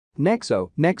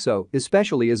Nexo,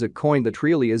 especially as a coin that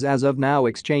really is as of now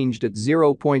exchanged at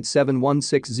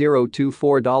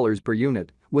 $0.716024 per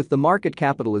unit, with the market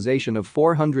capitalization of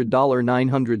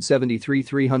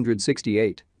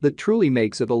 $400,973,368, that truly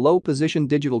makes it a low-position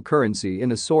digital currency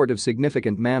in a sort of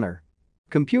significant manner.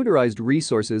 Computerized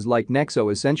resources like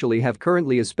Nexo essentially have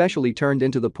currently especially turned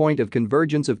into the point of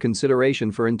convergence of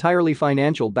consideration for entirely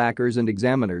financial backers and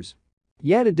examiners.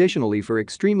 Yet additionally for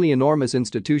extremely enormous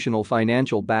institutional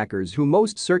financial backers who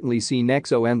most certainly see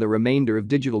Nexo and the remainder of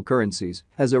digital currencies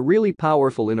as a really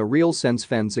powerful in a real sense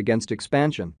fence against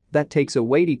expansion that takes a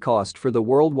weighty cost for the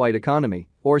worldwide economy,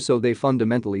 or so they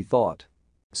fundamentally thought.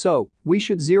 So, we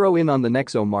should zero in on the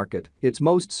Nexo market, its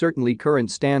most certainly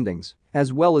current standings,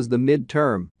 as well as the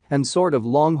mid-term and sort of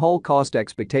long-haul cost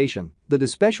expectation that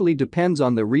especially depends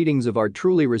on the readings of our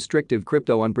truly restrictive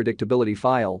crypto unpredictability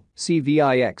file,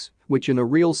 CVIX, which in a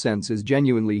real sense is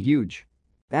genuinely huge.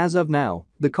 As of now,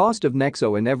 the cost of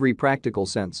Nexo in every practical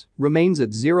sense remains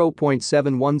at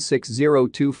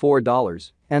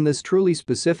 $0.716024, and this truly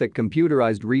specific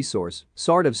computerized resource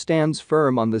sort of stands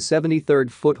firm on the 73rd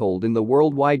foothold in the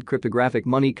worldwide cryptographic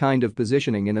money kind of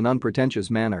positioning in an unpretentious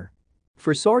manner.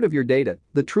 For sort of your data,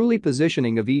 the truly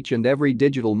positioning of each and every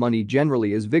digital money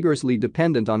generally is vigorously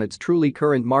dependent on its truly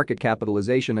current market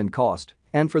capitalization and cost,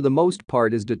 and for the most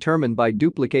part is determined by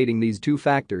duplicating these two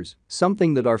factors,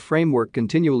 something that our framework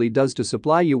continually does to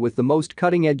supply you with the most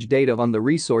cutting-edge data on the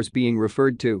resource being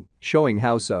referred to, showing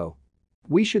how so.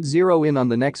 We should zero in on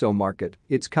the Nexo market,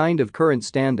 its kind of current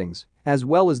standings, as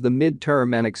well as the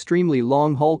mid-term and extremely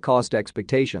long-haul cost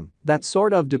expectation that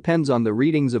sort of depends on the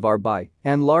readings of our by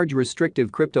and large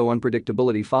restrictive crypto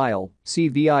unpredictability file,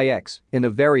 CVIX, in a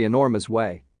very enormous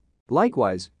way.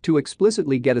 Likewise, to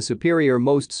explicitly get a superior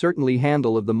most certainly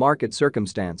handle of the market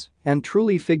circumstance and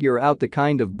truly figure out the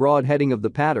kind of broad heading of the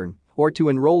pattern, or to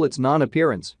enroll its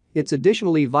non-appearance, it's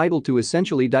additionally vital to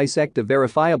essentially dissect the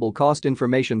verifiable cost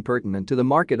information pertinent to the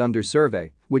market under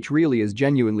survey, which really is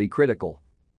genuinely critical.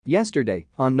 Yesterday,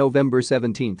 on November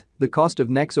 17, the cost of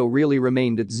Nexo really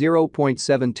remained at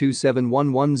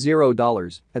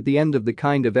 $0.727110 at the end of the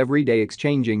kind of everyday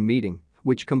exchanging meeting,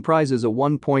 which comprises a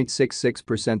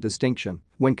 1.66% distinction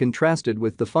when contrasted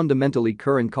with the fundamentally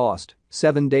current cost.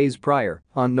 7 days prior,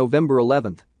 on November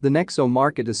 11, the Nexo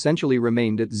market essentially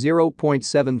remained at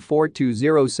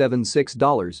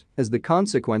 $0.742076 as the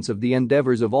consequence of the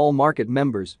endeavors of all market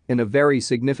members in a very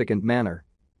significant manner.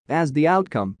 As the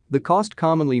outcome, the cost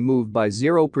commonly moved by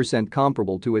 0%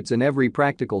 comparable to its in every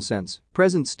practical sense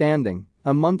present standing.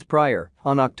 A month prior,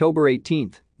 on October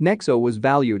 18, Nexo was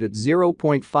valued at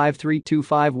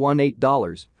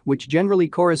 $0.532518, which generally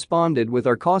corresponded with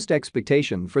our cost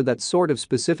expectation for that sort of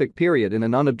specific period in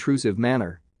an unobtrusive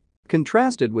manner.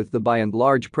 Contrasted with the by and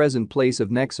large present place of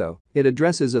Nexo, it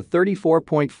addresses a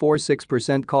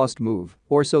 34.46% cost move,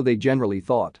 or so they generally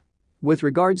thought. With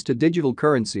regards to digital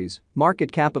currencies,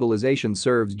 market capitalization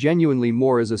serves genuinely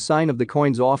more as a sign of the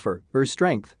coin's offer or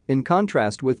strength, in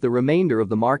contrast with the remainder of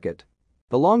the market.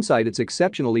 Alongside its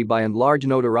exceptionally by and large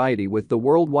notoriety with the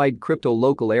worldwide crypto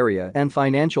local area and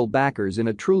financial backers in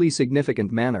a truly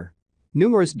significant manner.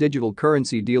 Numerous digital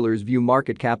currency dealers view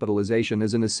market capitalization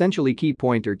as an essentially key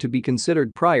pointer to be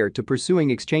considered prior to pursuing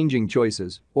exchanging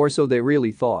choices, or so they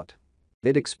really thought.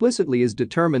 It explicitly is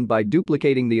determined by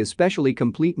duplicating the especially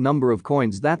complete number of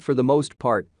coins that for the most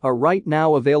part are right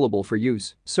now available for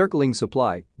use, circling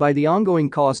supply, by the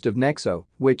ongoing cost of Nexo,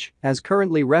 which, as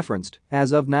currently referenced,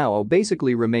 as of now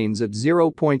basically remains at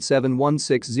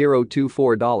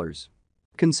 $0.716024.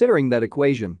 Considering that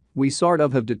equation, we sort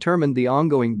of have determined the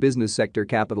ongoing business sector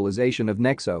capitalization of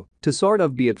Nexo to sort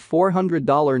of be at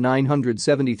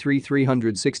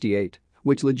 $400,973,368.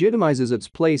 Which legitimizes its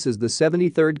place as the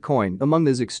 73rd coin among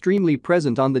those extremely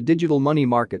present on the digital money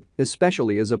market,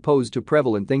 especially as opposed to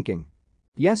prevalent thinking.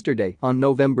 Yesterday, on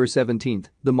November 17,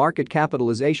 the market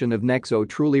capitalization of Nexo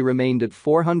truly remained at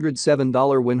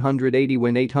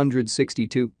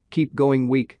 $407,180,862. Keep going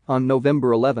week, on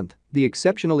November 11, the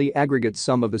exceptionally aggregate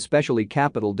sum of especially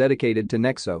capital dedicated to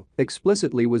Nexo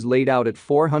explicitly was laid out at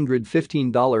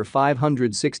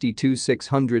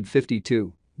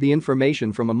 $415,562,652. The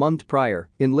information from a month prior,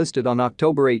 enlisted on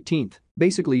October 18,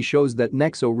 basically shows that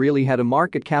Nexo really had a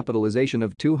market capitalization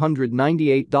of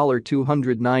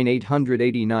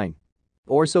 $298,209,889.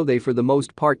 Or so they for the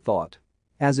most part thought.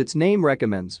 As its name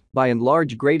recommends, by and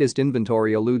large greatest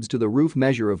inventory alludes to the roof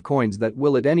measure of coins that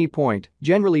will at any point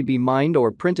generally be mined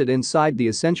or printed inside the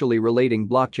essentially relating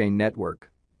blockchain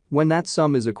network. When that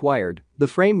sum is acquired, the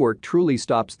framework truly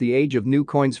stops the age of new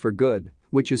coins for good,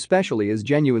 which especially is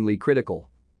genuinely critical.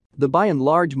 The by and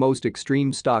large most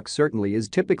extreme stock certainly is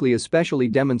typically especially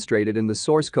demonstrated in the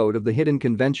source code of the hidden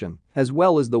convention, as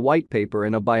well as the white paper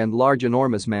in a by and large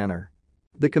enormous manner.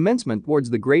 The commencement towards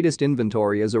the greatest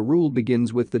inventory as a rule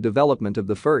begins with the development of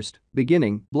the first,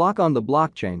 beginning, block on the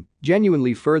blockchain,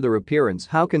 genuinely further appearance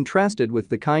how contrasted with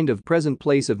the kind of present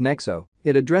place of Nexo,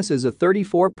 it addresses a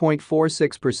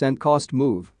 34.46% cost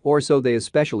move, or so they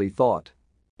especially thought.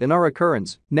 In our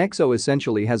occurrence, Nexo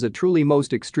essentially has a truly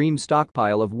most extreme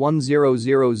stockpile of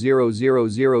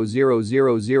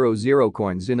 100,000,000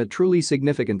 coins in a truly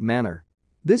significant manner.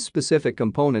 This specific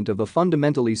component of a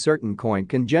fundamentally certain coin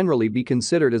can generally be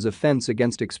considered as a fence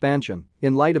against expansion,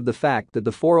 in light of the fact that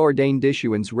the foreordained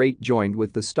issuance rate joined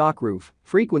with the stock roof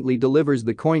frequently delivers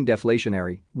the coin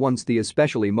deflationary, once the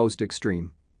especially most extreme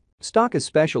stock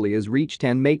especially is reached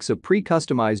and makes a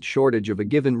pre-customized shortage of a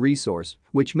given resource,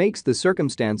 which makes the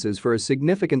circumstances for a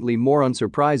significantly more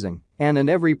unsurprising, and in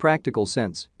every practical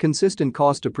sense, consistent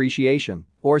cost appreciation,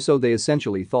 or so they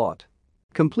essentially thought.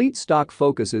 Complete stock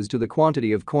focuses to the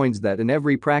quantity of coins that in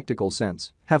every practical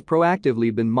sense have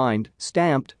proactively been mined,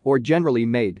 stamped, or generally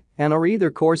made, and are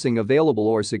either coursing available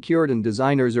or secured in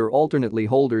designers or alternately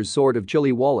holders sort of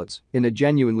chilly wallets in a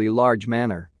genuinely large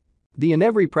manner. The in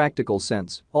every practical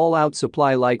sense, all-out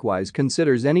supply likewise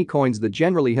considers any coins that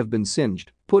generally have been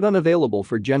singed, put unavailable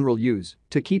for general use,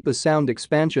 to keep a sound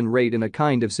expansion rate in a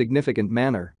kind of significant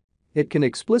manner. It can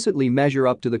explicitly measure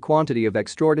up to the quantity of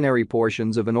extraordinary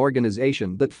portions of an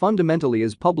organization that fundamentally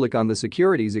is public on the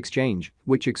securities exchange,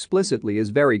 which explicitly is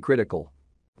very critical.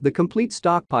 The complete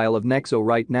stockpile of Nexo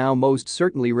right now most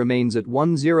certainly remains at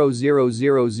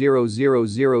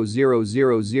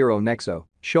 100,000,000 Nexo,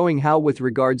 showing how with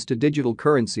regards to digital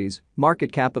currencies,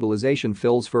 market capitalization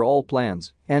fills for all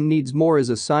plans and needs more as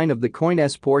a sign of the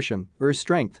coin's portion or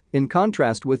strength in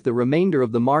contrast with the remainder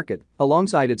of the market,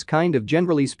 alongside its kind of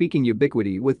generally speaking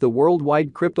ubiquity with the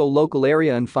worldwide crypto local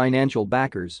area and financial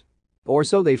backers. Or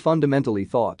so they fundamentally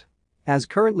thought. As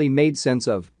currently made sense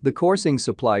of, the coursing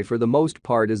supply for the most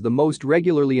part is the most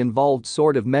regularly involved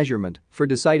sort of measurement for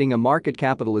deciding a market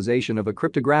capitalization of a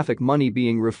cryptographic money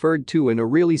being referred to in a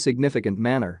really significant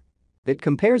manner. It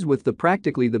compares with the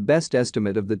practically the best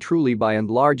estimate of the truly by and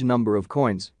large number of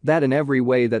coins that in every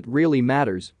way that really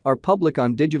matters are public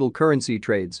on digital currency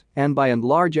trades and by and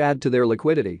large add to their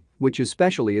liquidity, which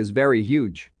especially is very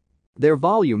huge. Their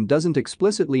volume doesn't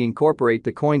explicitly incorporate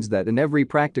the coins that in every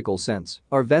practical sense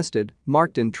are vested,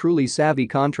 marked in truly savvy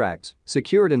contracts,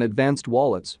 secured in advanced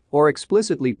wallets, or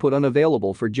explicitly put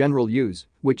unavailable for general use,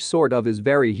 which sort of is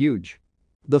very huge.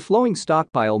 The flowing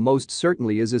stockpile most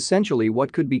certainly is essentially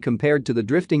what could be compared to the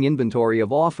drifting inventory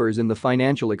of offers in the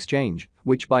financial exchange,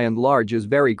 which by and large is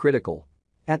very critical.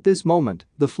 At this moment,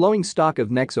 the flowing stock of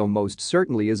Nexo most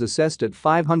certainly is assessed at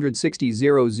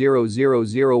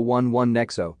 560,000,011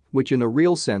 Nexo, which in a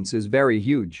real sense is very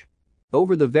huge.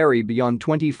 Over the very beyond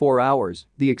 24 hours,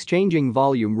 the exchanging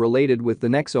volume related with the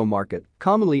Nexo market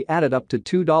commonly added up to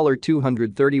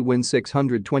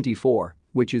 $230,624,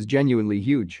 which is genuinely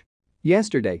huge.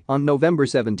 Yesterday, on November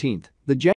 17, the